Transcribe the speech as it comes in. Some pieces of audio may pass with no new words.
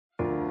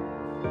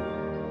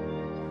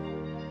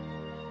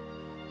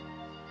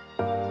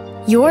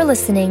You're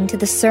listening to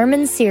the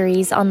sermon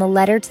series on the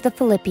letter to the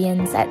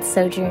Philippians at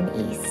Sojourn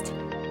East.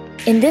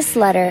 In this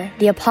letter,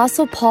 the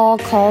Apostle Paul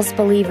calls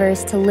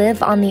believers to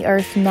live on the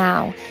earth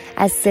now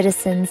as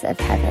citizens of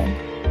heaven.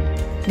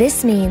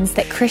 This means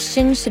that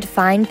Christians should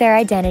find their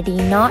identity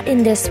not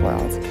in this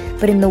world,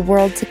 but in the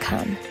world to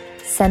come,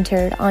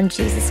 centered on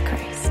Jesus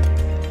Christ.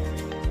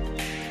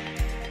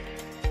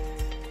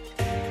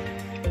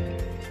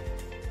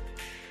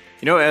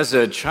 You know, as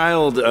a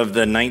child of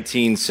the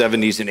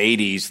 1970s and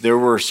 80s, there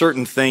were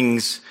certain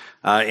things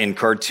in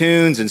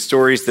cartoons and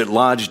stories that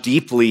lodged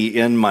deeply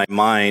in my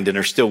mind and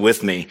are still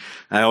with me.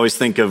 I always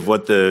think of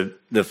what the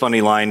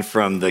funny line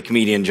from the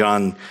comedian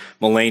John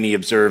Mulaney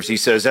observes. He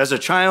says, "As a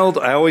child,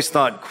 I always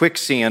thought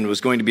quicksand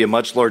was going to be a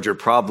much larger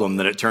problem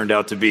than it turned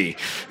out to be."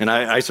 And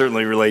I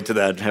certainly relate to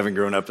that, having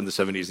grown up in the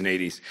 70s and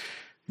 80s.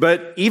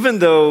 But even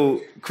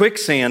though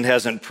quicksand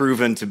hasn't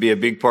proven to be a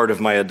big part of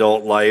my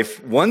adult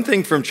life, one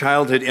thing from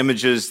childhood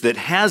images that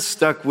has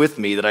stuck with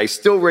me that I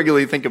still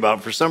regularly think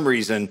about for some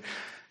reason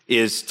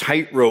is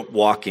tightrope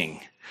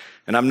walking.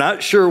 And I'm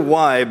not sure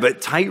why,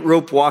 but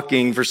tightrope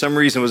walking for some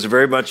reason was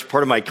very much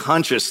part of my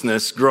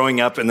consciousness growing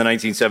up in the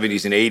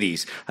 1970s and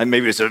 80s. And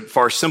maybe it's a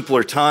far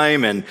simpler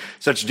time and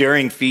such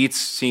daring feats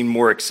seemed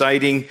more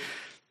exciting.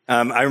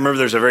 I remember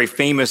there's a very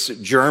famous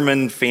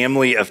German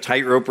family of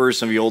tightropers.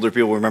 Some of you older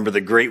people remember the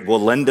great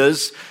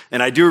Wallendas.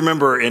 And I do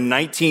remember in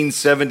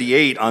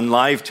 1978 on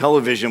live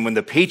television when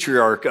the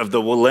patriarch of the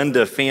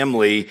Wallenda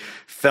family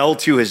fell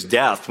to his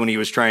death when he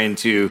was trying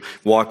to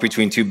walk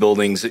between two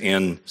buildings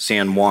in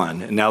San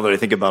Juan. And now that I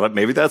think about it,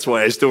 maybe that's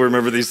why I still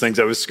remember these things.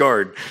 I was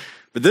scarred.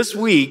 But this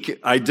week,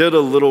 I did a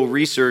little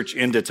research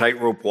into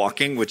tightrope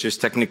walking, which is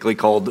technically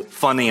called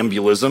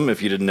funambulism,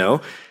 if you didn't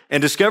know,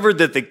 and discovered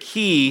that the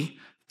key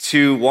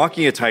to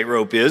walking a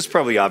tightrope is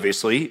probably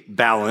obviously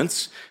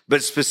balance,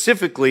 but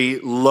specifically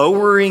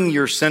lowering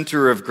your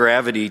center of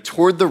gravity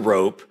toward the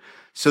rope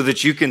so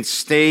that you can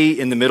stay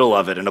in the middle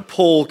of it. And a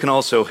pole can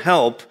also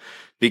help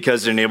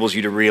because it enables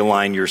you to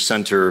realign your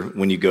center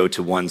when you go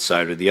to one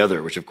side or the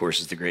other, which of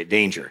course is the great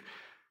danger.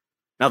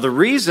 Now, the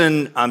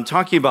reason I'm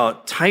talking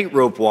about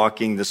tightrope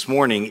walking this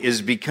morning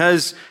is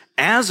because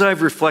as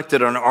I've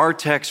reflected on our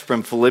text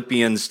from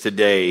Philippians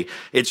today,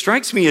 it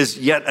strikes me as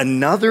yet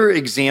another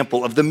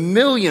example of the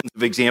millions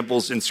of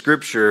examples in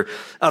Scripture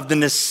of the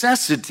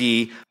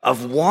necessity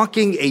of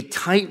walking a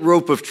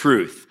tightrope of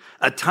truth,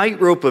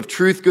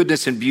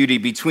 goodness, and beauty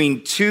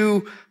between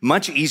two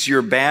much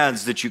easier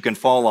baths that you can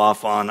fall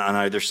off on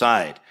either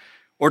side.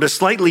 Or to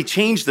slightly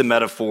change the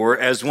metaphor,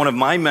 as one of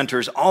my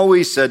mentors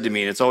always said to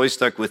me, and it's always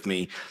stuck with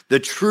me, the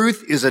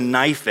truth is a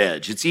knife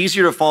edge. It's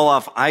easier to fall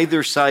off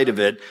either side of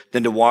it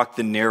than to walk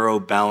the narrow,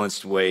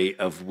 balanced way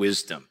of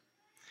wisdom.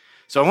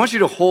 So I want you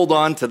to hold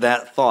on to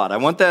that thought. I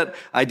want that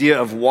idea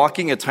of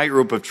walking a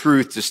tightrope of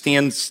truth to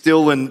stand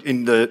still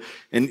in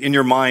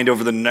your mind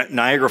over the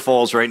Niagara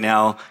Falls right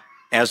now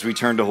as we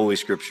turn to Holy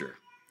Scripture.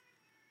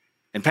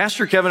 And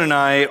Pastor Kevin and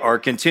I are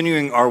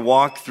continuing our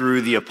walk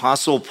through the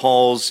Apostle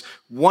Paul's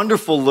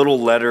wonderful little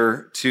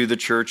letter to the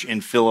church in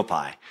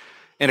Philippi.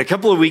 And a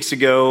couple of weeks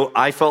ago,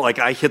 I felt like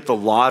I hit the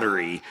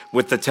lottery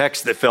with the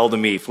text that fell to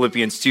me,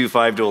 Philippians 2,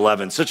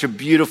 5-11. Such a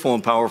beautiful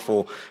and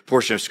powerful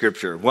portion of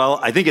Scripture. Well,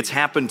 I think it's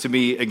happened to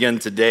me again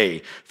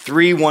today.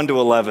 3,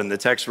 1-11, the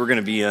text we're going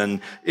to be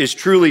in, is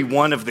truly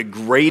one of the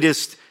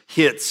greatest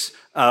hits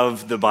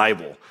of the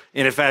Bible.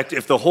 And in fact,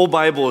 if the whole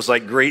Bible is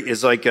like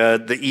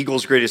the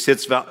Eagles' greatest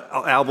hits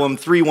album,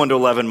 3,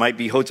 1-11 might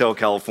be Hotel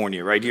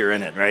California right here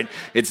in it, right?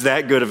 It's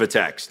that good of a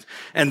text.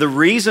 And the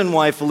reason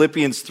why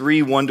Philippians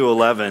 3,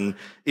 1-11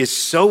 is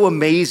so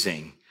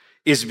amazing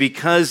is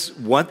because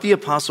what the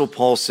Apostle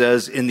Paul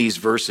says in these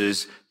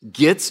verses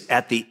gets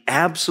at the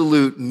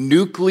absolute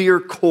nuclear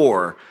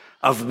core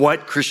of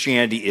what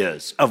Christianity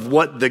is, of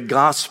what the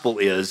gospel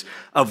is,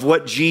 of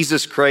what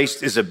Jesus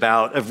Christ is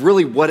about, of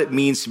really what it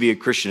means to be a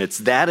Christian. It's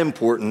that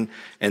important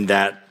and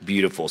that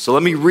beautiful. So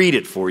let me read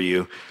it for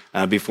you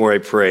before I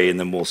pray, and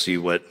then we'll see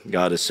what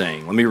God is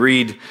saying. Let me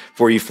read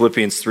for you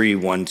Philippians 3,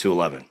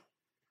 1-11.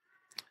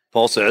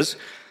 Paul says,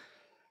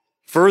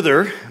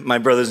 "Further, my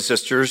brothers and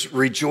sisters,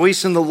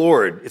 rejoice in the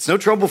Lord. It's no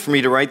trouble for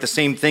me to write the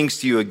same things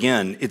to you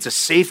again. It's a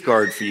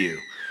safeguard for you.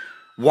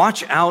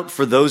 Watch out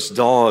for those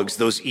dogs,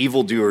 those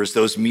evildoers,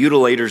 those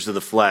mutilators of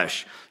the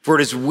flesh. For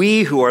it is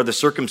we who are the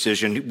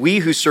circumcision, we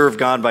who serve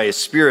God by His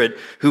Spirit,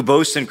 who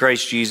boast in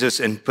Christ Jesus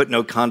and put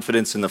no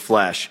confidence in the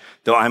flesh,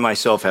 though I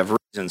myself have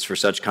reasons for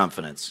such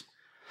confidence.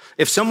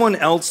 If someone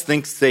else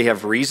thinks they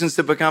have reasons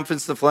to put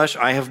confidence in the flesh,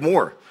 I have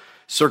more.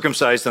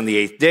 Circumcised on the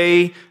 8th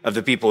day, of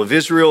the people of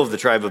Israel, of the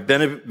tribe of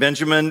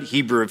Benjamin,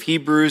 Hebrew of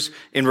Hebrews,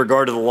 in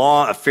regard to the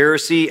law, a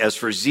Pharisee, as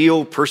for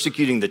zeal,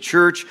 persecuting the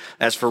church,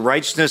 as for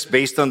righteousness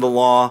based on the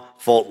law,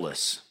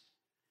 faultless."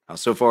 Now,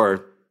 so far,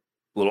 a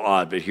little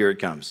odd, but here it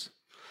comes.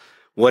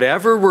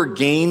 "Whatever were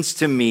gains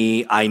to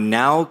me, I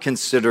now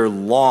consider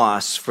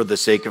loss for the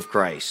sake of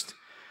Christ.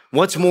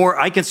 What's more,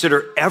 I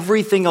consider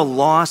everything a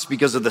loss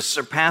because of the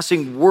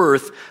surpassing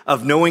worth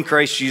of knowing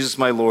Christ Jesus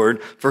my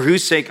Lord, for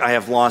whose sake I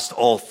have lost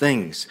all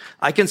things.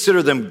 I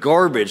consider them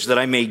garbage that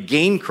I may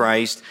gain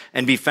Christ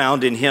and be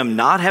found in him,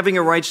 not having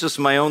a righteousness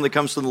of my own that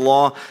comes from the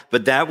law,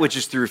 but that which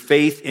is through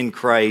faith in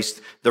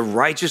Christ, the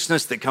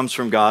righteousness that comes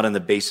from God on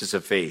the basis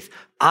of faith.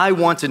 I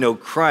want to know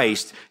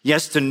Christ,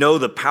 yes, to know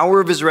the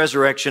power of his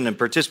resurrection and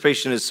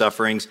participation in his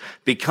sufferings,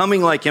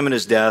 becoming like him in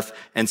his death,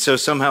 and so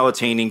somehow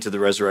attaining to the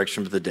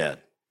resurrection of the dead.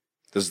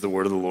 This is the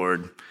word of the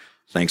Lord.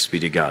 Thanks be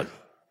to God.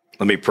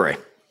 Let me pray.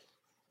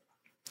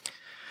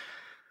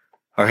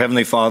 Our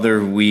Heavenly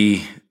Father,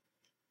 we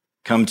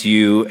come to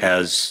you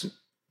as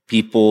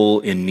people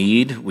in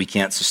need. We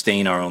can't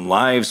sustain our own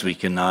lives. We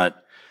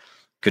cannot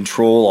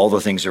control all the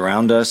things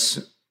around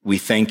us. We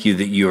thank you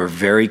that you are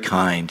very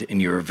kind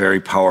and you are very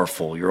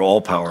powerful. You're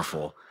all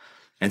powerful.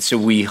 And so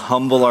we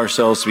humble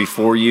ourselves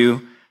before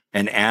you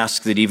and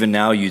ask that even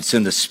now you'd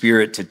send the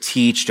Spirit to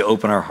teach, to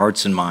open our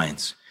hearts and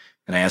minds.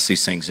 And I ask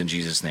these things in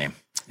Jesus' name.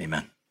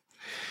 Amen.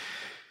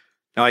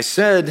 Now, I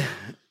said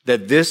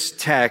that this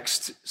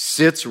text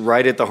sits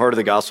right at the heart of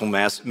the gospel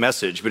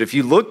message. But if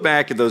you look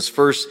back at those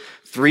first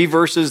 3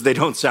 verses, they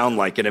don't sound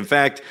like it. In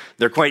fact,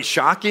 they're quite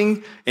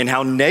shocking in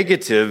how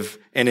negative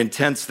and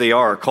intense they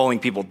are, calling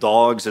people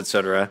dogs,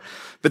 etc.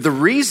 But the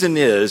reason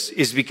is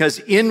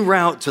because en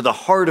route to the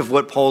heart of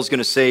what Paul's going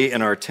to say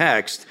in our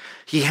text,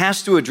 he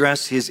has to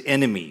address his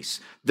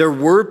enemies. There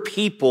were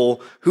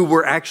people who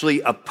were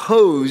actually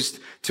opposed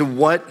to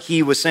what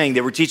he was saying.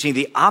 They were teaching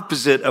the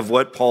opposite of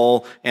what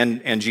Paul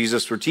and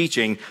Jesus were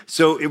teaching.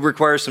 So it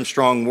requires some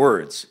strong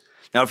words.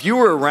 Now, if you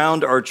were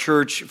around our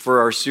church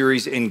for our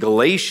series in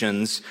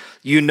Galatians,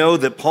 you know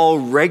that Paul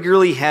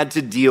regularly had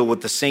to deal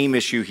with the same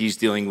issue he's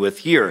dealing with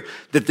here,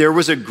 that there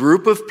was a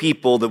group of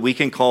people that we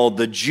can call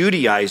the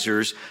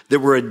Judaizers that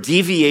were a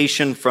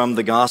deviation from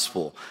the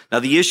gospel. Now,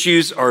 the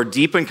issues are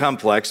deep and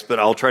complex, but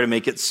I'll try to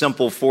make it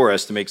simple for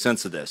us to make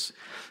sense of this.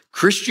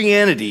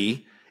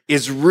 Christianity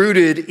is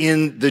rooted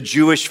in the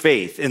Jewish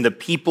faith, in the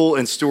people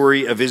and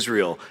story of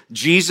Israel.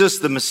 Jesus,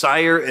 the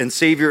Messiah and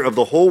Savior of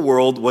the whole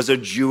world, was a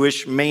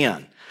Jewish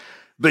man.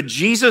 But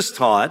Jesus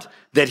taught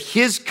that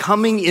his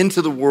coming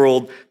into the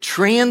world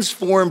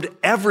transformed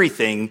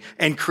everything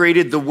and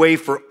created the way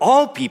for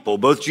all people,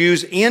 both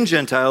Jews and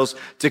Gentiles,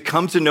 to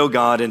come to know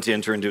God and to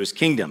enter into his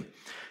kingdom.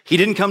 He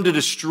didn't come to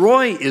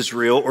destroy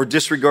Israel or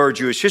disregard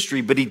Jewish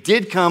history, but he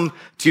did come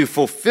to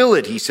fulfill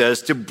it, he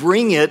says, to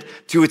bring it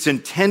to its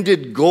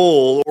intended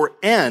goal or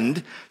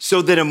end,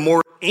 so that a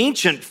more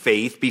ancient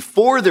faith,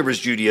 before there was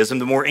Judaism,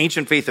 the more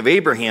ancient faith of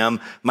Abraham,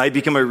 might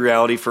become a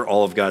reality for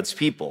all of God's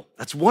people.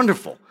 That's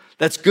wonderful.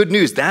 That's good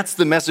news. That's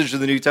the message of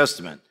the New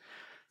Testament.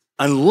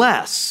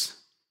 Unless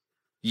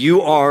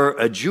you are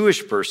a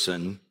Jewish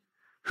person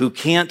who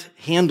can't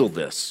handle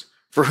this,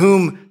 for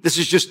whom this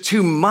is just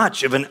too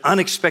much of an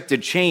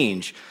unexpected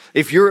change.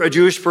 If you're a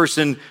Jewish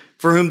person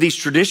for whom these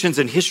traditions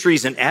and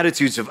histories and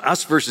attitudes of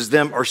us versus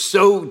them are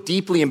so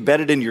deeply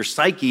embedded in your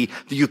psyche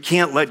that you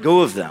can't let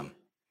go of them.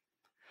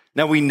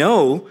 Now, we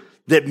know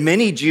that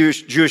many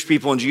Jewish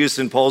people in Jesus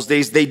and Paul's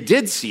days, they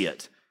did see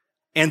it,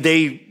 and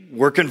they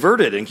were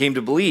converted and came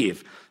to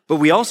believe. But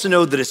we also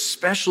know that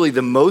especially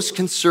the most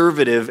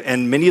conservative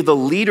and many of the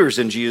leaders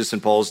in Jesus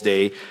and Paul's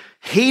day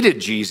hated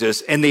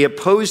Jesus, and they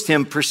opposed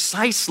him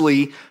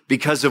precisely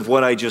because of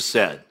what I just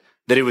said,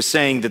 that it was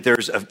saying that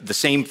the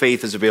same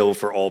faith is available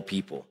for all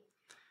people.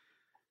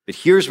 But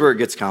here's where it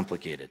gets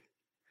complicated.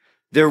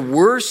 There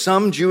were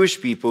some Jewish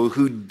people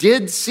who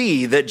did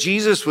see that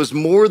Jesus was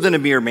more than a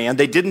mere man.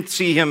 They didn't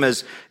see him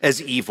as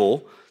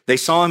evil. They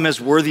saw him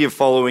as worthy of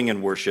following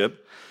and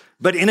worship.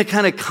 But in a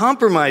kind of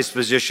compromised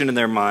position in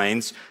their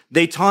minds,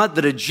 they taught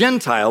that a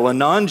Gentile, a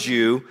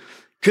non-Jew,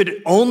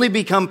 could only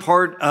become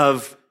part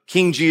of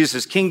King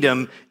Jesus'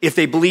 kingdom if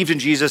they believed in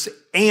Jesus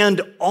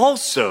and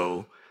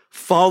also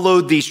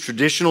followed these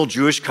traditional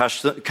Jewish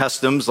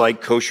customs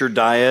like kosher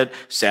diet,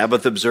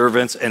 Sabbath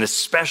observance, and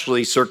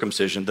especially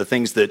circumcision, the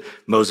things that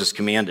Moses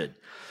commanded.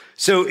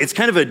 So it's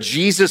kind of a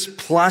Jesus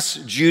plus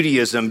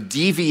Judaism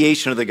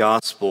deviation of the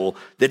gospel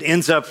that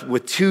ends up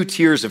with 2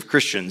 tiers of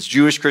Christians.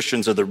 Jewish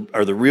Christians are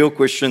the real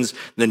Christians,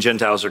 then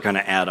Gentiles are kind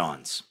of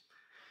add-ons.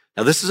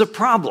 Now, this is a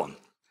problem.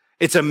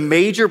 It's a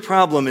major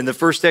problem in the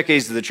first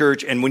decades of the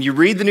church. And when you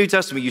read the New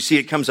Testament, you see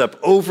it comes up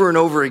over and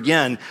over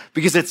again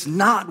because it's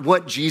not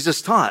what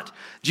Jesus taught.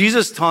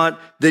 Jesus taught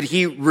that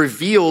he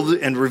revealed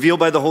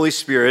by the Holy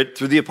Spirit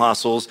through the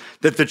apostles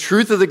that the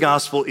truth of the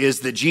gospel is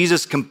that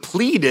Jesus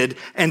completed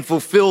and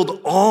fulfilled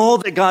all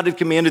that God had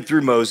commanded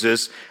through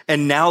Moses.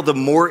 And now the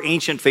more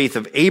ancient faith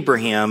of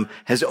Abraham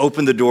has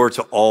opened the door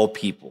to all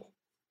people.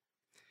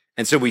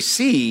 And so we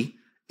see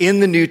in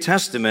the New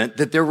Testament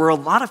that there were a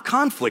lot of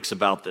conflicts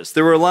about this.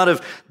 There were a lot of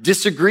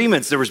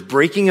disagreements. There was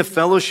breaking of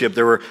fellowship.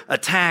 There were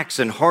attacks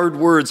and hard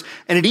words.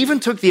 And it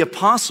even took the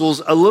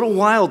apostles a little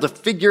while to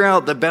figure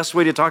out the best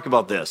way to talk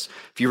about this.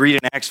 If you read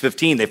in Acts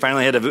 15, they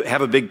finally had to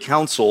have a big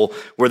council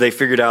where they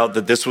figured out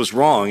that this was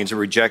wrong and to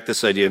reject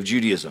this idea of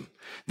Judaism,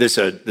 this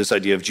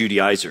idea of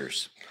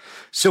Judaizers.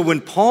 So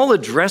when Paul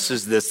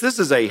addresses this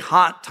is a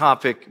hot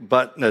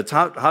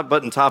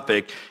button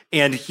topic,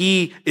 and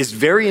he is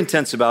very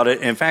intense about it,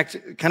 and in fact,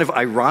 kind of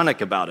ironic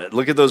about it.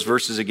 Look at those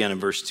verses again in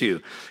verse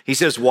 2. He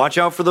says, watch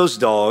out for those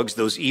dogs,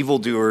 those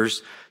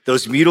evildoers,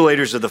 those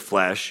mutilators of the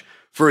flesh,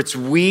 for it's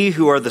we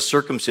who are the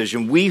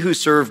circumcision, we who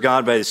serve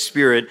God by the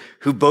Spirit,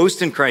 who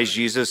boast in Christ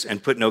Jesus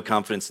and put no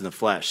confidence in the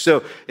flesh.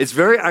 So it's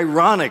very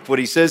ironic what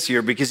he says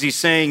here, because he's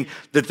saying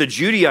that the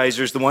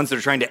Judaizers, the ones that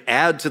are trying to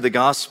add to the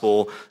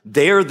gospel,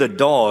 they're the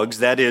dogs.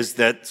 That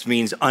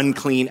means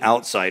unclean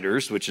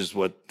outsiders, which is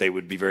what they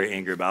would be very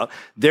angry about.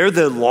 They're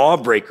the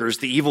lawbreakers,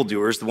 the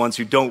evildoers, the ones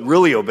who don't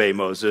really obey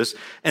Moses.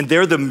 And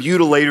they're the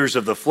mutilators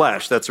of the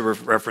flesh. That's a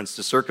reference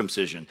to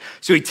circumcision.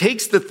 So he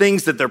takes the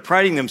things that they're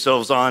priding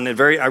themselves on and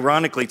very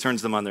ironically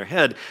turns them on their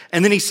head.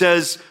 And then he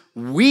says,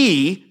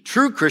 we,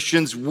 true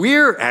Christians,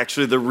 we're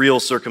actually the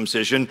real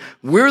circumcision.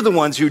 We're the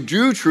ones who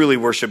do truly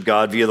worship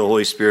God via the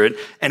Holy Spirit,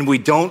 and we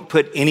don't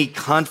put any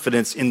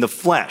confidence in the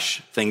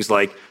flesh, things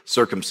like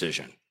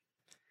circumcision.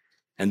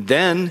 And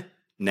then,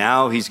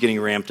 now he's getting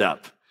ramped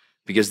up.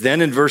 Because then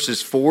in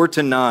verses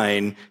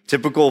 4-9,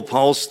 typical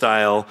Paul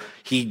style,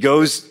 he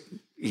goes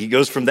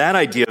from that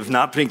idea of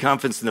not putting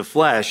confidence in the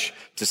flesh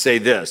to say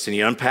this, and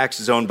he unpacks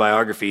his own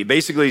biography. He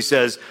basically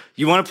says,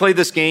 you want to play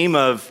this game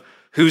of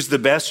who's the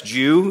best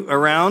Jew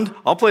around?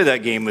 I'll play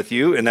that game with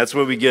you. And that's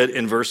what we get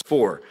in verse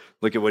 4.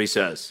 Look at what he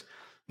says.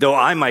 Though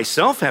I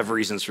myself have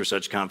reasons for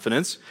such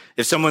confidence,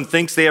 if someone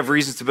thinks they have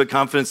reasons to put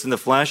confidence in the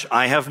flesh,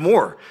 I have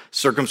more.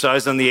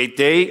 Circumcised on the 8th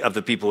day, of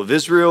the people of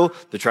Israel,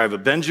 the tribe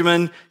of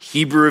Benjamin,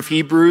 Hebrew of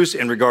Hebrews,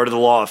 in regard to the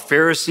law of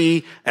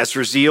Pharisee, as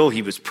for zeal,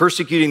 he was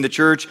persecuting the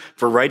church,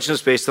 for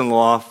righteousness based on the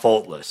law,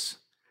 faultless.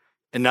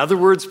 In other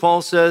words,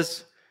 Paul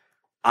says,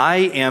 I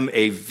am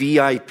a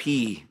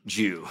VIP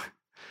Jew.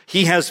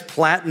 He has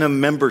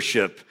platinum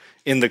membership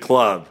in the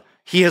club.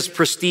 He has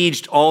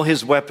prestiged all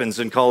his weapons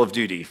in Call of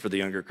Duty for the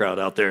younger crowd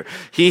out there.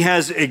 He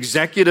has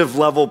executive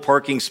level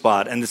parking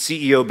spot and the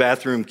CEO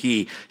bathroom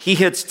key. He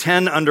hits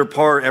 10 under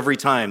par every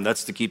time.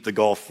 That's to keep the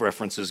golf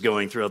references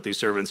going throughout these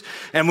sermons.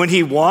 And when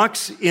he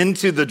walks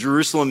into the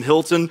Jerusalem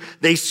Hilton,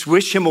 they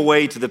swish him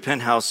away to the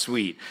penthouse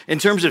suite. In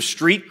terms of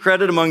street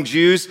credit among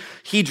Jews,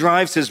 he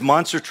drives his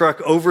monster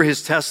truck over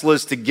his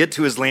Teslas to get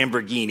to his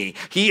Lamborghini.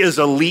 He is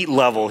elite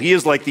level. He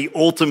is like the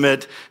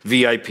ultimate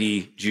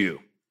VIP Jew.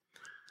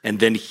 And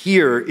then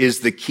here is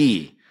the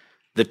key,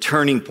 the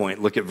turning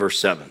point. Look at verse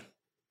 7.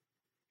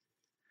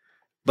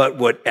 But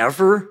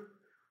whatever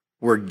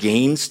were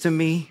gains to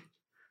me,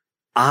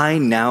 I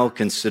now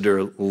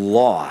consider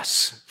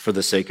loss for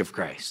the sake of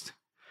Christ.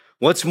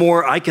 What's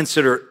more, I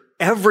consider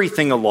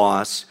everything a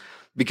loss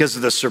because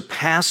of the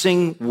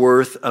surpassing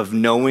worth of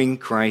knowing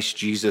Christ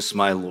Jesus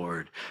my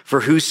Lord,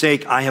 for whose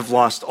sake I have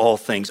lost all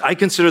things. I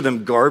consider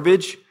them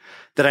garbage,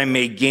 that I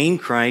may gain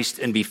Christ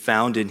and be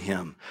found in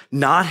him,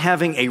 not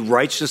having a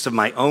righteousness of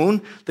my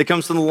own that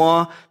comes from the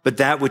law, but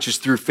that which is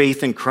through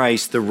faith in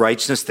Christ, the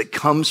righteousness that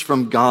comes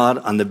from God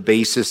on the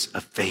basis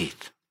of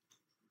faith.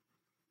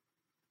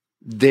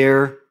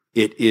 There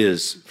it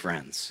is,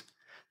 friends.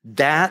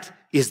 That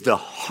is the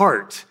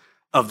heart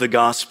of the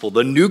gospel,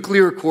 the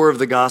nuclear core of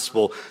the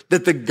gospel,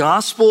 that the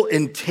gospel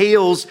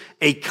entails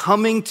a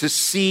coming to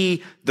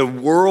see the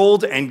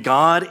world and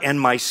God and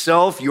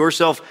myself,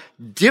 yourself,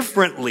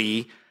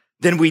 differently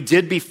than we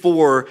did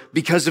before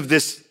because of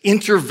this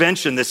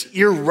intervention, this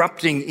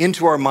erupting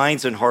into our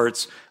minds and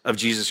hearts of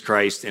Jesus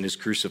Christ and his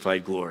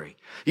crucified glory.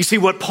 You see,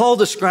 what Paul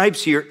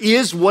describes here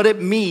is what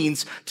it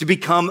means to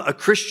become a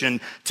Christian,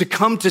 to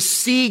come to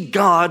see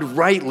God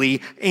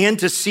rightly and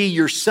to see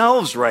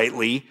yourselves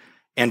rightly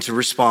and to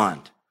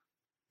respond.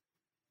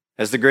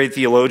 As the great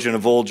theologian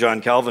of old,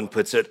 John Calvin,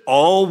 puts it,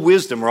 all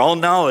wisdom or all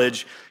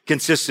knowledge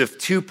consists of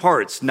two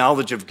parts,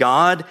 knowledge of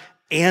God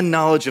and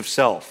knowledge of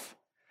self.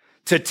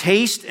 To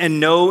taste and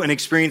know and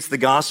experience the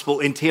gospel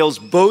entails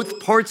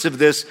both parts of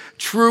this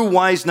true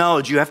wise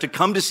knowledge. You have to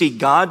come to see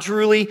God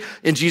truly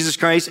in Jesus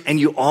Christ, and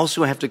you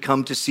also have to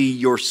come to see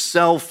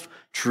yourself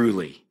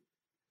truly.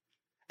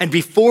 And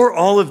before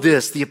all of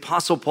this, the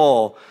Apostle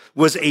Paul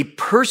was a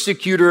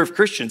persecutor of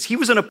Christians. He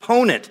was an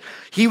opponent.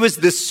 He was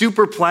this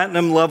super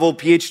platinum level,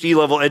 PhD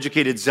level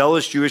educated,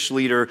 zealous Jewish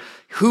leader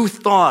who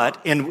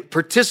thought and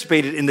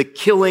participated in the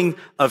killing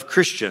of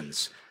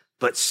Christians.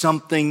 But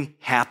something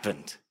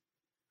happened.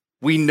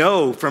 We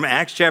know from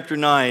Acts chapter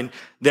 9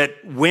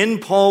 that when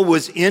Paul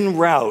was en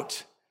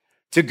route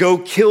to go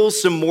kill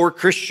some more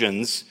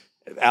Christians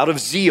out of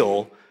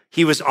zeal,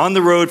 he was on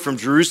the road from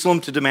Jerusalem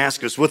to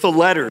Damascus with a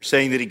letter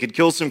saying that he could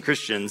kill some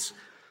Christians.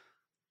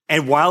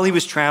 And while he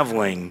was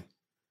traveling,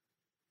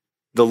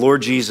 the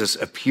Lord Jesus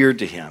appeared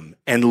to him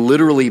and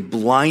literally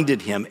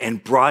blinded him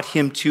and brought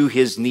him to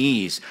his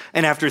knees.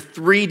 And after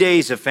 3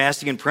 days of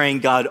fasting and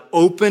praying, God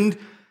opened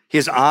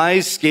his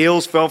eyes,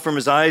 scales fell from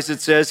his eyes, it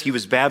says. He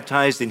was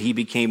baptized and he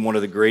became one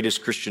of the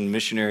greatest Christian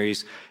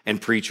missionaries and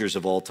preachers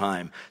of all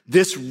time.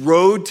 This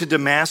road to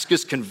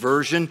Damascus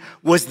conversion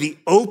was the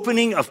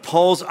opening of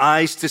Paul's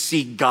eyes to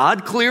see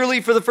God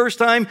clearly for the first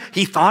time.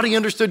 He thought he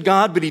understood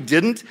God, but he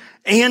didn't.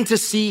 And to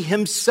see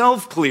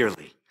himself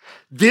clearly.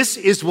 This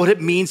is what it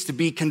means to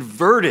be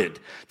converted,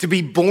 to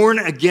be born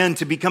again,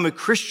 to become a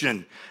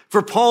Christian.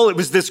 For Paul, it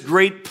was this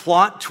great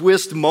plot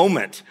twist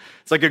moment.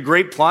 It's like a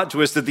great plot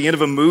twist at the end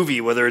of a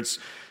movie, whether it's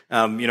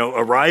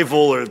Arrival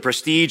or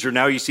Prestige or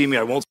Now You See Me.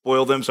 I won't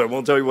spoil them, so I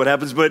won't tell you what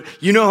happens, but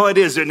you know how it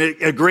is. And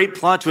a great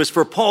plot twist.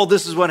 For Paul,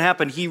 this is what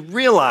happened. He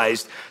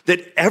realized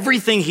that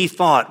everything he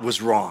thought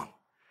was wrong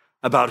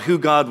about who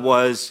God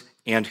was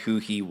and who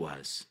he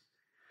was.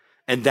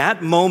 And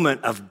that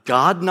moment of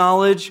God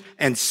knowledge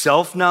and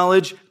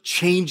self-knowledge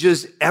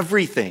changes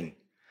everything.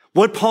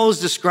 What Paul is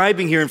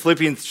describing here in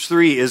Philippians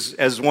 3 is,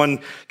 as one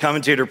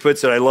commentator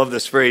puts it, I love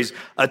this phrase,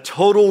 a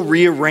total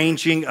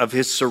rearranging of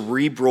his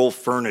cerebral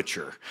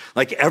furniture.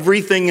 Like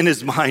everything in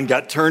his mind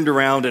got turned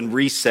around and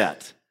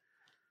reset.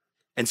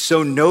 And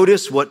so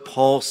notice what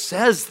Paul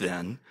says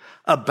then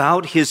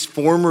about his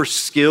former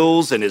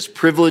skills and his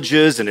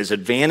privileges and his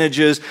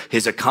advantages,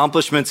 his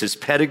accomplishments, his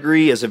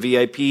pedigree as a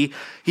VIP.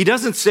 He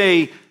doesn't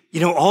say,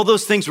 all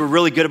those things were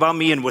really good about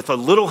me, and with a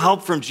little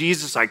help from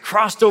Jesus, I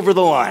crossed over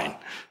the line.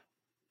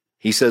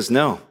 He says,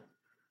 no,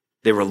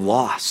 they were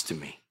lost to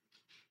me.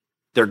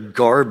 They're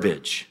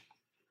garbage,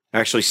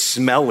 actually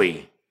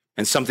smelly,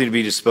 and something to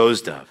be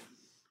disposed of.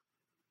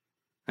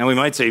 And we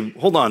might say,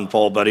 hold on,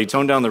 Paul, buddy,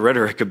 tone down the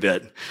rhetoric a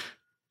bit.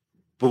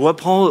 But what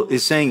Paul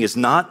is saying is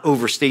not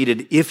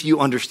overstated if you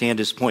understand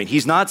his point.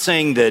 He's not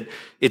saying that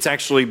it's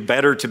actually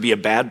better to be a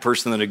bad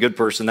person than a good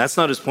person. That's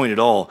not his point at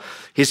all.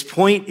 His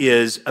point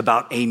is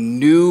about a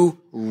new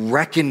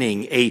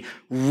reckoning, a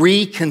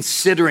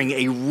reconsidering,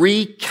 a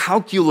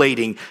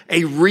recalculating,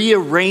 a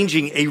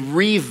rearranging, a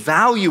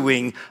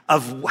revaluing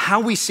of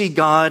how we see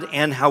God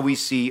and how we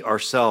see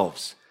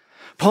ourselves.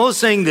 Paul is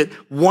saying that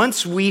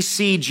once we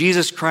see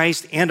Jesus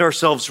Christ and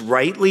ourselves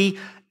rightly,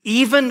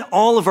 even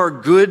all of our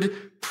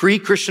good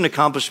pre-Christian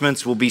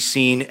accomplishments will be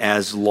seen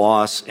as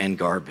loss and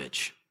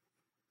garbage.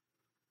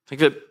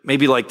 Think of it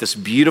maybe like this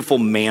beautiful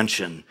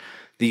mansion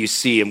that you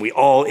see, and we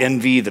all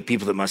envy the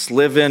people that must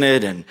live in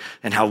it and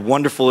how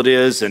wonderful it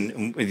is,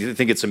 and we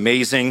think it's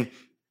amazing,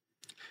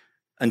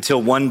 until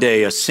one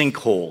day a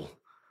sinkhole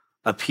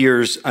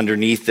appears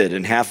underneath it,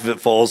 and half of it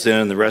falls in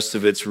and the rest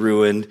of it's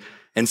ruined,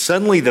 and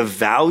suddenly the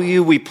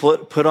value we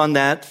put on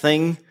that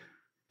thing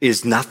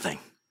is nothing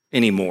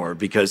anymore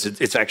because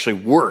it's actually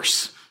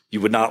worse. You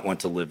would not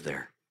want to live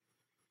there.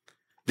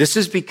 This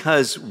is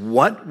because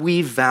what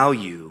we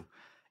value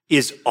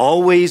is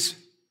always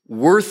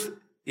worth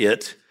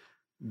it.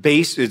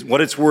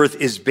 What it's worth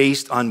is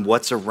based on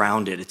what's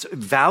around it. It's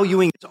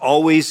valuing is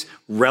always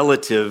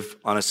relative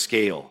on a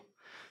scale.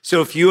 So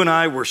if you and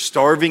I were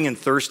starving and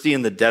thirsty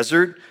in the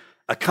desert,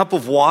 a cup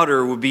of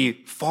water would be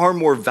far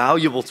more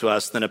valuable to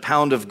us than a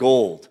pound of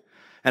gold.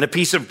 And a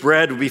piece of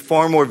bread would be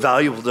far more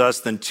valuable to us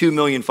than 2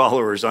 million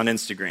followers on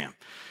Instagram.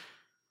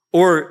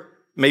 Or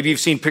maybe you've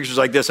seen pictures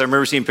like this. I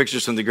remember seeing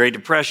pictures from the Great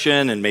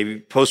Depression and maybe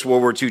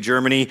post-World War II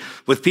Germany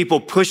with people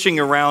pushing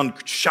around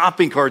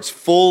shopping carts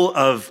full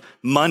of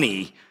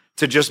money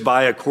to just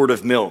buy a quart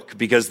of milk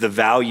because the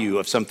value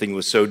of something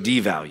was so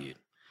devalued.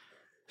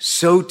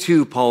 So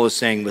too, Paul is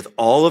saying, with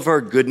all of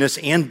our goodness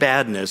and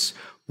badness,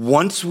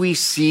 once we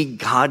see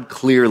God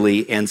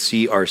clearly and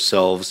see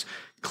ourselves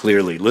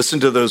clearly. Listen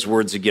to those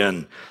words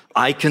again.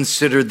 I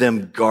consider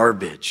them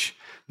garbage,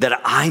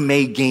 that I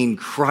may gain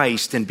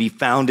Christ and be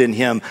found in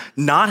him,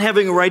 not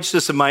having a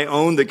righteousness of my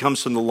own that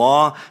comes from the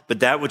law, but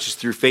that which is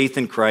through faith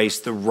in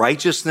Christ, the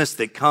righteousness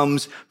that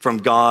comes from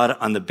God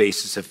on the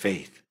basis of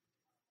faith.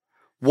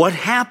 What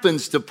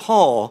happens to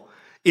Paul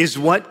is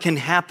what can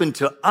happen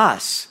to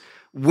us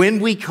when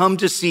we come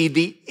to see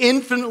the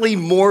infinitely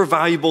more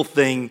valuable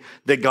thing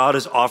that God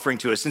is offering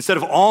to us. Instead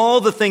of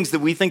all the things that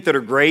we think that are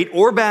great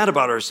or bad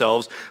about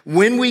ourselves,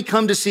 when we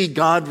come to see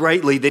God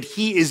rightly, that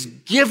he is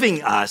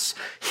giving us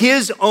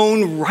his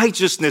own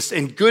righteousness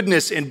and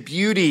goodness and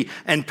beauty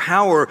and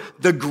power,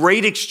 the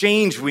great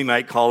exchange, we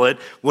might call it.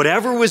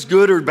 Whatever was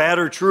good or bad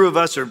or true of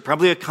us, or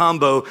probably a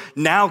combo,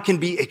 now can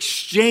be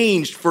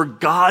exchanged for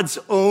God's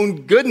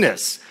own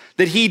goodness,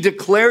 that he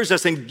declares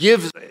us and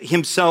gives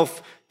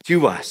himself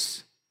to us.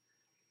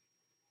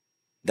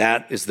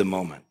 That is the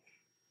moment.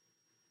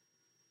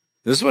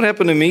 This is what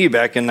happened to me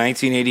back in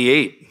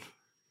 1988.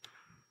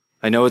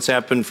 I know it's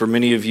happened for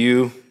many of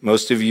you,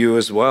 most of you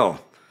as well,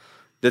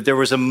 that there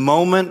was a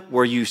moment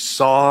where you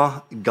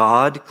saw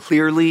God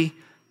clearly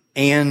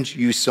and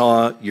you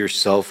saw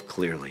yourself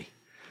clearly.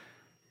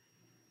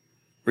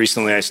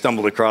 Recently, I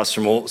stumbled across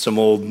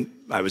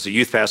I was a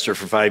youth pastor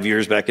for 5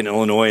 years back in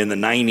Illinois in the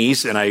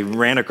 90s, and I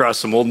ran across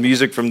some old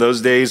music from those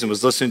days and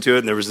was listening to it,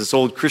 and there was this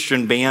old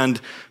Christian band,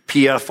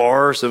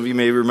 PFR, some of you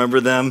may remember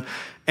them,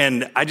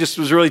 and I just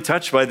was really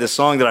touched by this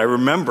song that I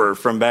remember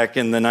from back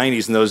in the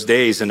 90s in those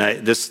days, and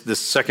this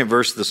second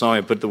verse of the song,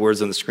 I put the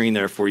words on the screen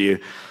there for you,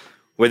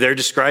 where they're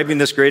describing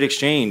this great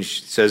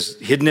exchange. It says,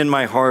 hidden in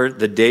my heart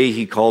the day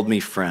he called me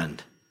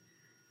friend,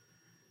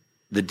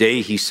 the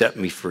day he set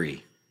me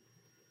free.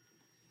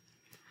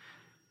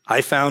 I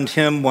found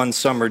him one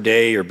summer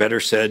day, or better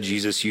said,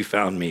 Jesus, you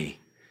found me.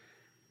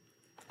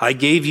 I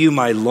gave you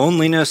my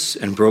loneliness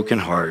and broken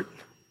heart,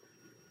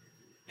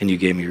 and you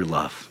gave me your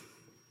love.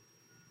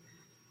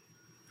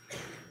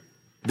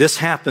 This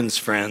happens,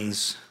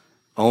 friends,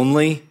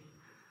 only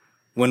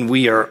when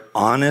we are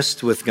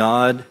honest with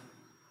God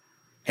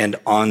and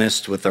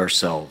honest with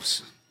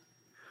ourselves.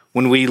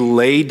 When we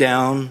lay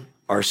down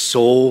our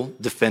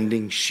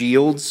soul-defending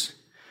shields,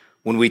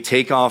 when we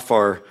take off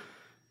our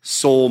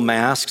soul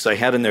masks. I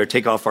had in there,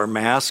 take off our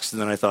masks,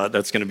 and then I thought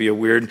that's going to be a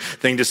weird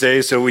thing to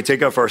say, so we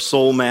take off our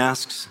soul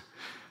masks.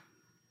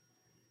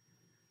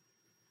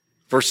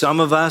 For some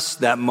of us,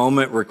 that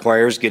moment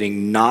requires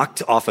getting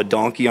knocked off a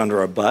donkey under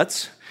our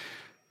butts.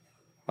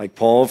 Like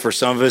Paul, for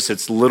some of us,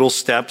 it's little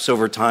steps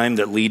over time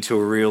that lead to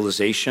a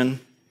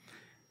realization.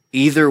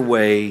 Either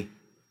way,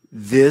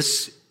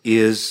 this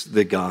is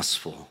the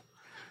gospel.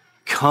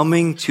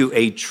 Coming to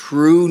a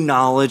true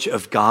knowledge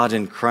of God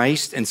in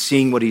Christ and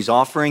seeing what he's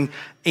offering,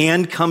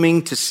 and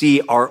coming to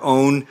see our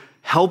own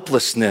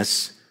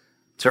helplessness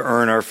to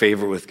earn our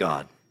favor with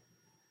God.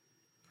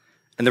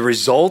 And the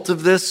result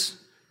of this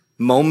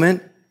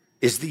moment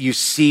is that you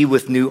see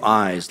with new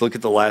eyes. Look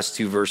at the last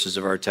two verses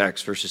of our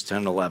text, verses 10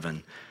 and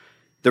 11.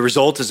 The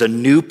result is a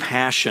new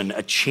passion,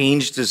 a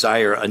changed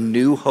desire, a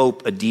new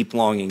hope, a deep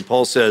longing.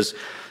 Paul says,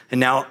 and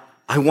now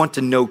I want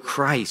to know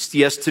Christ.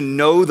 Yes, to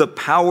know the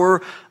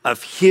power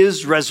of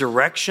his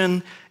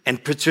resurrection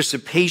and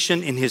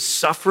participation in his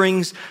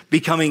sufferings,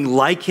 becoming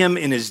like him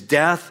in his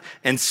death,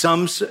 and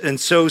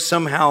so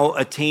somehow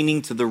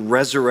attaining to the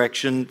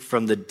resurrection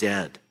from the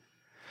dead.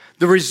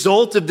 The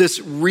result of this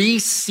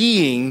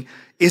re-seeing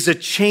is a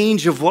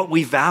change of what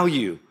we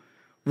value.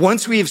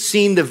 Once we have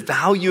seen the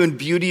value and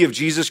beauty of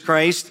Jesus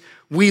Christ,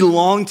 we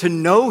long to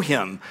know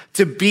him,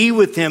 to be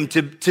with him,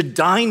 to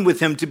dine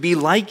with him, to be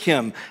like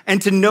him, and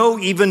to know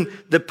even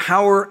the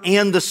power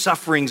and the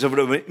sufferings of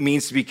what it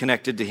means to be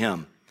connected to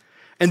him.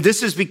 And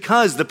this is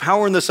because the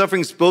power and the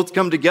sufferings both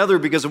come together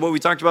because of what we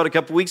talked about a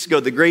couple weeks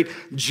ago, the great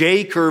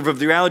J curve of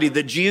the reality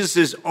that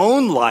Jesus'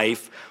 own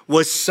life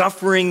was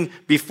suffering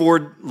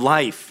before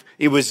life.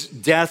 It was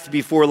death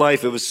before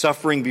life. It was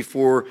suffering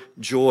before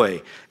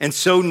joy. And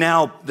so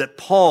now that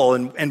Paul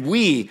and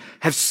we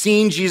have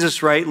seen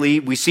Jesus rightly,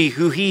 we see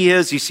who he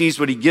is, he sees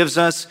what he gives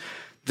us,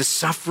 the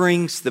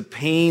sufferings, the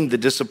pain, the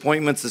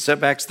disappointments, the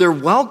setbacks, they're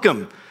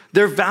welcome.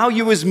 Their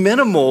value is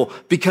minimal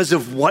because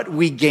of what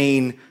we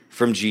gain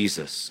from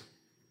Jesus.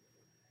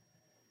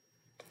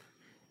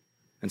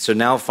 And so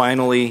now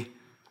finally,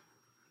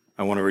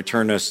 I want to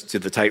return us to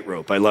the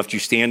tightrope. I left you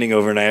standing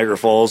over Niagara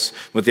Falls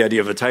with the idea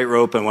of a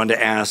tightrope. I wanted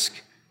to ask,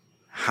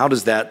 how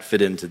does that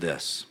fit into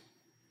this?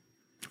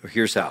 Well,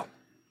 here's how.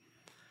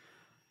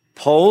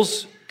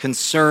 Paul's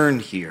concern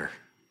here,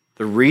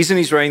 the reason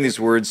he's writing these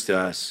words to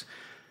us,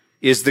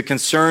 is the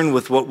concern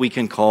with what we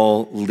can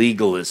call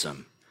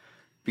legalism.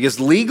 Because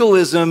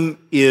legalism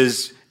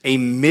is a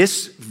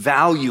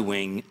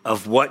misvaluing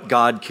of what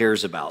God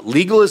cares about.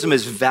 Legalism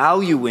is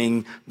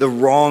valuing the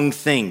wrong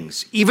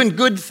things, even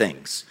good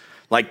things,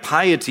 like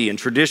piety and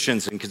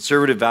traditions and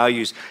conservative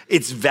values.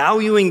 It's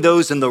valuing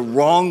those in the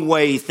wrong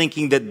way,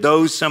 thinking that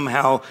those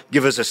somehow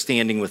give us a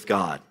standing with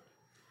God.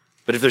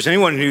 But if there's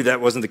anyone who knew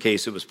that wasn't the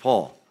case, it was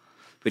Paul.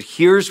 But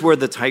here's where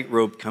the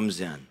tightrope comes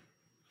in.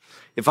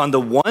 If on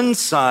the one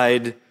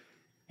side,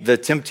 the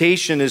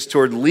temptation is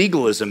toward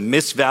legalism,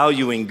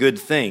 misvaluing good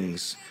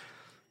things,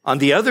 on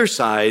the other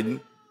side,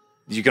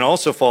 you can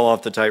also fall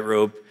off the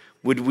tightrope,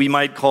 we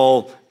might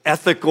call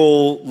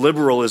ethical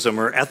liberalism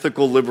or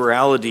ethical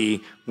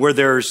liberality, where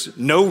there's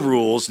no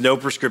rules, no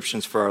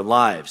prescriptions for our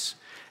lives.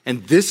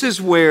 And this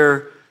is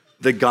where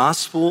the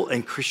gospel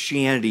and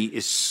Christianity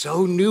is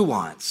so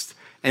nuanced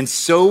and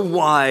so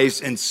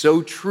wise and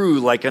so true,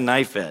 like a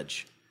knife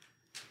edge.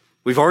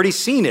 We've already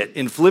seen it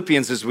in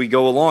Philippians as we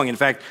go along. In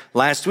fact,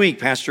 last week,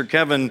 Pastor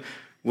Kevin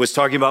was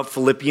talking about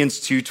Philippians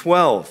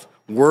 2:12.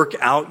 Work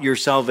out your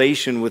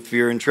salvation with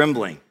fear and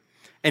trembling.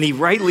 And he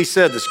rightly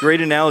said this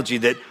great analogy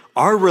that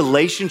our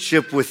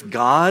relationship with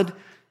God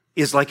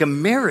is like a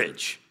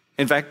marriage.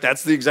 In fact,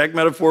 that's the exact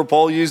metaphor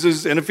Paul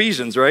uses in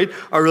Ephesians, right?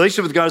 Our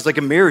relationship with God is like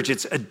a marriage.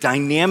 It's a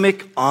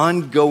dynamic,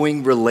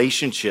 ongoing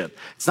relationship.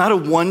 It's not a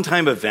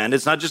one-time event.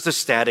 It's not just a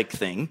static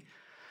thing.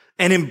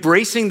 And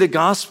embracing the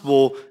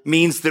gospel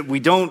means that we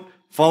don't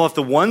fall off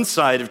the one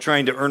side of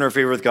trying to earn our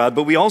favor with God,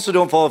 but we also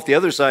don't fall off the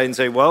other side and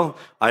say, well,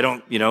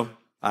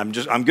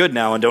 I'm good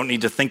now and don't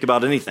need to think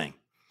about anything.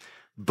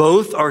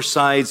 Both are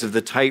sides of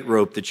the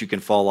tightrope that you can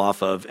fall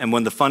off of. And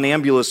when the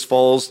funambulist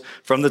falls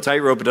from the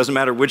tightrope, it doesn't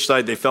matter which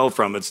side they fell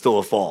from, it's still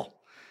a fall.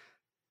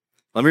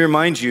 Let me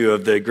remind you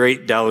of the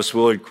great Dallas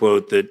Willard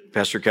quote that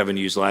Pastor Kevin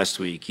used last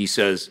week. He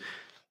says,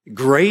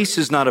 grace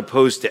is not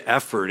opposed to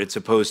effort, it's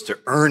opposed to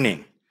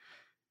earning.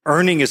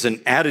 Earning is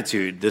an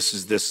attitude. This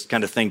is this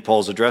kind of thing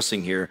Paul's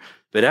addressing here.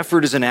 But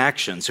effort is an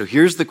action. So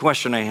here's the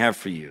question I have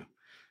for you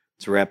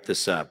to wrap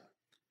this up.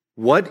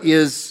 What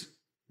is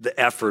the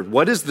effort?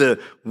 What is the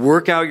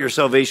work out your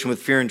salvation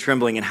with fear and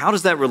trembling? And how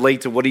does that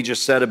relate to what he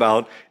just said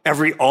about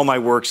all my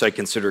works I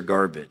consider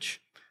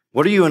garbage?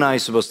 What are you and I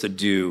supposed to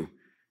do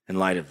in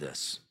light of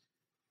this?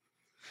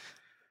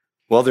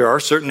 Well, there are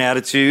certain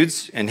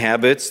attitudes and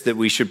habits that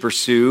we should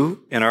pursue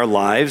in our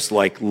lives,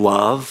 like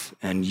love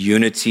and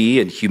unity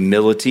and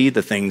humility,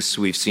 the things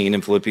we've seen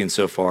in Philippians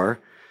so far.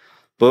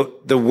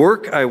 But the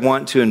work I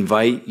want to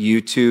invite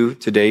you to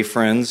today,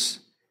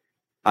 friends,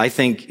 I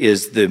think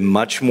is the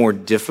much more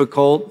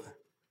difficult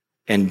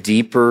and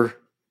deeper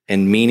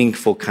and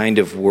meaningful kind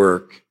of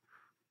work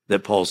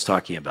that Paul's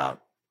talking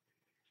about.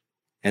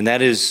 And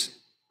that is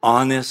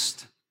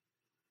honest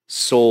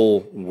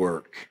soul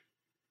work.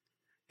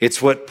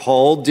 It's what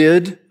Paul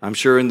did, I'm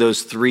sure, in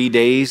those 3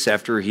 days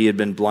after he had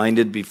been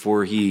blinded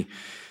before he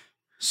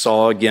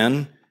saw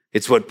again.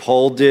 It's what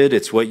Paul did.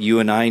 It's what you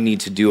and I need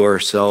to do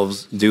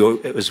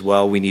as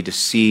well. We need to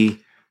see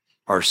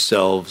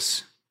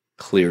ourselves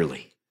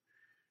clearly.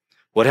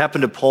 What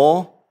happened to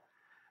Paul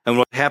and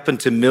what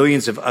happened to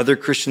millions of other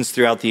Christians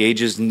throughout the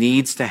ages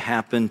needs to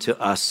happen to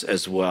us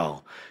as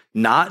well.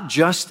 Not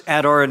just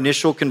at our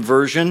initial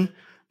conversion,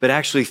 but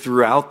actually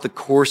throughout the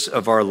course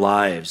of our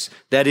lives.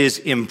 That is,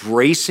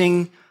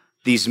 embracing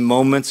these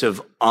moments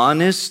of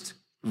honest,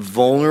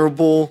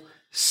 vulnerable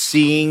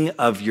seeing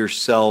of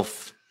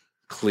yourself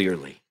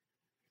clearly.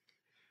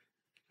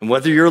 And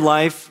whether your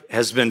life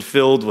has been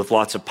filled with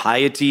lots of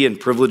piety and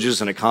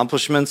privileges and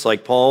accomplishments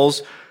like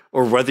Paul's,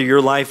 or whether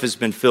your life has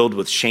been filled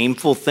with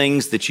shameful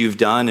things that you've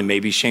done and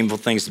maybe shameful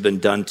things have been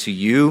done to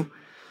you,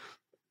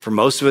 for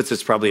most of us,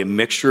 it's probably a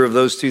mixture of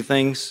those two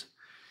things.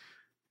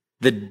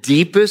 The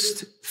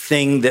deepest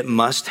thing that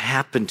must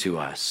happen to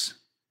us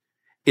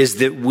is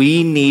that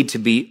we need to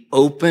be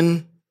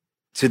open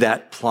to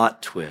that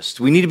plot twist.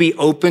 We need to be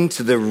open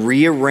to the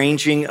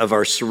rearranging of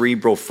our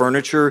cerebral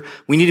furniture.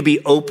 We need to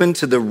be open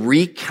to the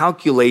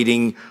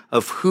recalculating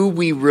of who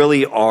we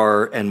really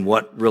are and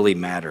what really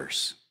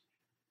matters.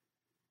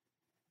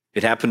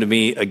 It happened to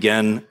me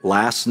again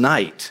last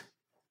night.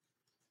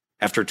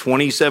 After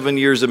 27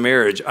 years of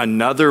marriage,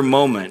 another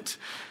moment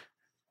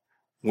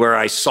where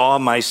I saw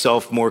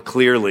myself more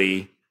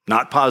clearly,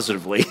 not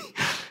positively,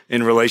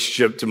 in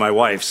relationship to my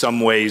wife, some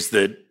ways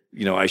that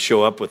I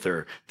show up with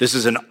her. This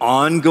is an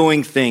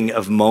ongoing thing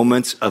of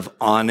moments of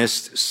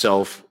honest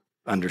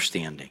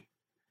self-understanding.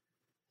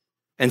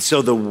 And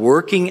so the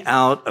working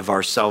out of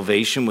our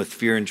salvation with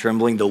fear and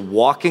trembling, the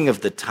walking of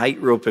the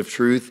tightrope of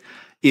truth,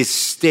 is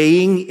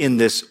staying in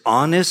this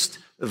honest,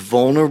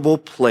 vulnerable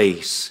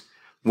place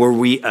where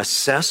we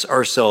assess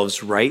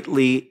ourselves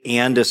rightly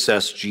and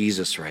assess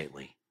Jesus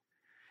rightly.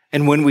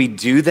 And when we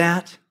do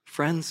that,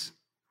 friends,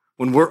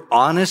 when we're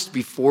honest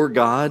before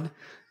God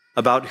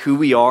about who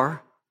we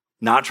are,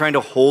 not trying to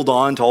hold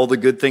on to all the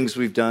good things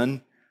we've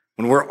done.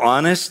 When we're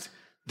honest,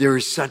 there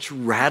is such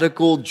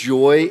radical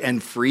joy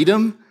and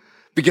freedom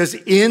because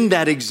in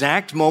that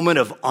exact moment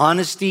of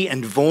honesty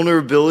and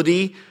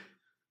vulnerability,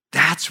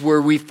 that's where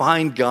we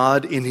find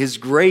God in his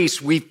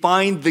grace. We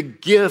find the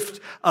gift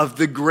of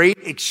the great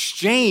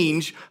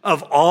exchange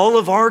of all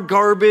of our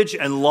garbage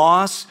and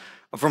loss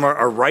from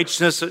our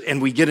righteousness,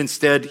 and we get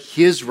instead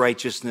his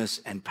righteousness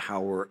and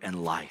power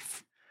and life.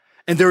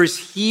 And there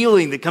is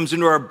healing that comes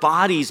into our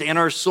bodies and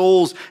our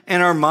souls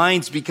and our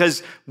minds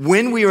because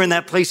when we are in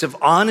that place of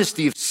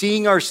honesty, of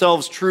seeing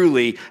ourselves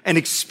truly and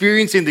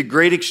experiencing the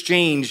great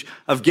exchange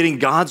of getting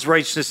God's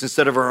righteousness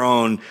instead of our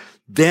own,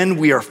 then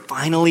we are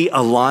finally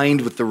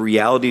aligned with the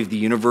reality of the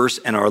universe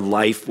and our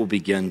life will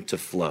begin to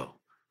flow.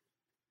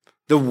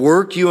 The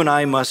work you and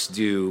I must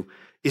do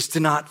is to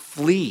not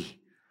flee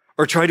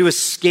or try to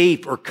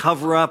escape or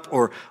cover up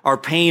or our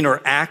pain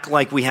or act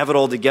like we have it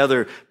all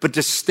together, but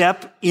to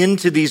step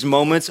into these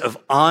moments of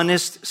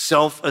honest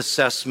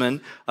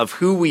self-assessment of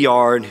who we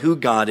are and who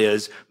God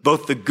is,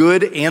 both the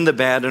good and the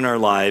bad in our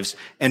lives,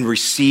 and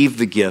receive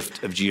the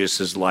gift of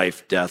Jesus'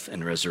 life, death,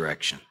 and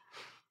resurrection.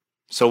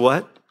 So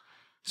what?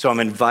 So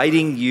I'm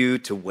inviting you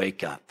to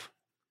wake up.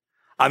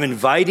 I'm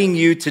inviting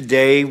you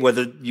today,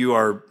 whether you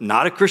are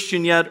not a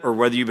Christian yet or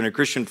whether you've been a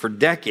Christian for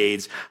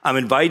decades, I'm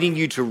inviting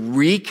you to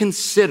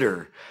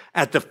reconsider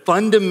at the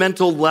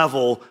fundamental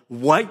level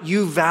what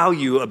you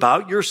value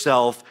about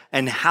yourself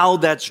and how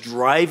that's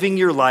driving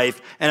your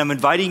life. And I'm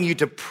inviting you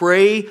to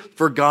pray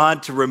for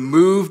God to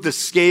remove the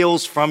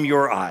scales from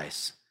your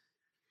eyes.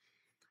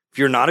 If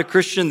you're not a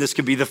Christian, this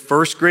could be the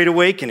first great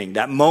awakening,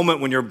 that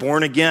moment when you're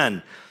born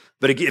again.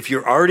 But if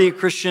you're already a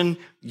Christian,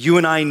 you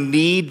and I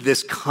need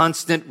this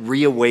constant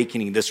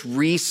reawakening, this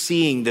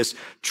re-seeing, this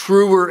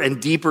truer and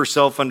deeper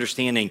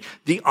self-understanding.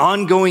 The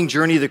ongoing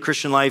journey of the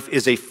Christian life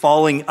is a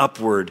falling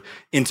upward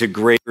into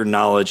greater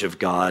knowledge of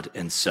God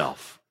and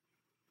self.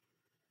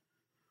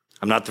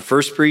 I'm not the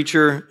first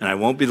preacher, and I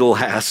won't be the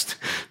last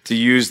to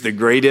use the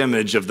great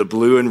image of the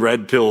blue and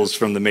red pills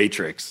from the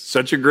Matrix.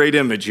 Such a great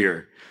image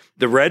here.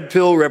 The red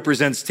pill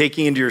represents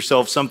taking into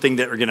yourself something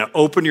that are going to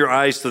open your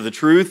eyes to the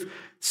truth,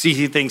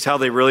 see things how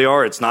they really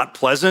are. It's not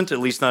pleasant, at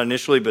least not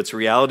initially, but it's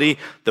reality.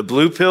 The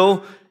blue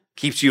pill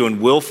keeps you in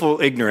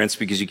willful ignorance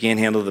because you can't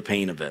handle the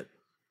pain of it.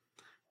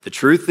 The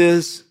truth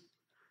is,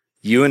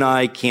 you and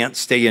I can't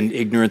stay in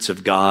ignorance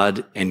of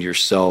God and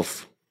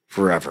yourself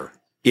forever.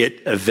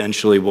 It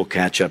eventually will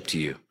catch up to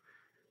you.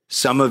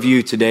 Some of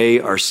you today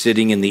are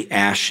sitting in the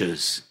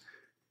ashes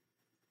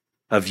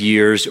of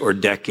years or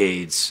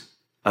decades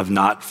of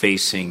not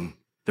facing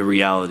the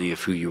reality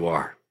of who you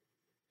are.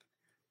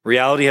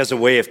 Reality has a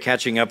way of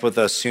catching up with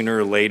us sooner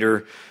or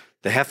later.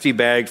 The hefty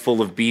bag full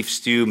of beef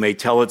stew may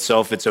tell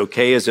itself it's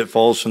okay as it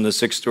falls from the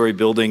 6-story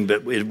building,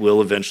 but it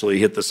will eventually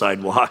hit the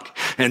sidewalk.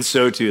 And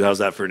so too, how's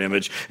that for an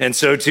image? And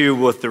so too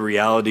with the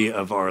reality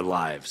of our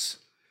lives.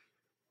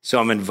 So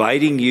I'm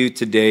inviting you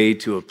today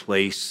to a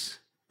place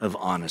of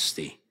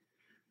honesty,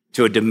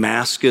 to a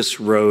Damascus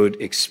Road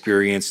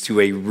experience,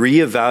 to a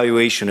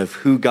reevaluation of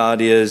who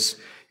God is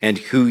and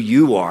who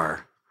you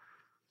are,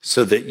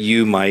 so that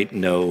you might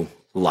know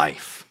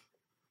life.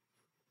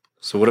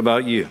 So what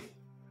about you?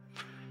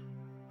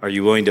 Are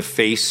you willing to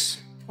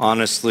face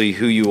honestly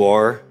who you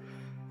are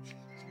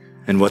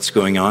and what's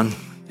going on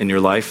in your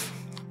life?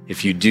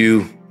 If you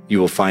do, you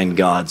will find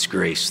God's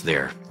grace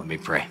there. Let me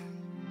pray.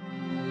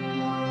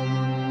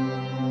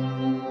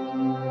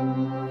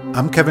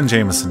 I'm Kevin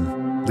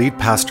Jameson, lead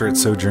pastor at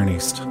Sojourn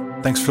East.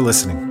 Thanks for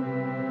listening.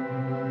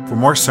 For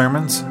more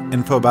sermons,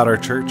 info about our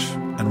church,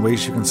 and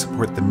ways you can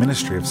support the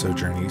ministry of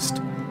Sojourn East,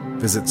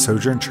 visit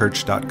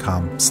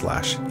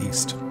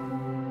sojournchurch.com/east.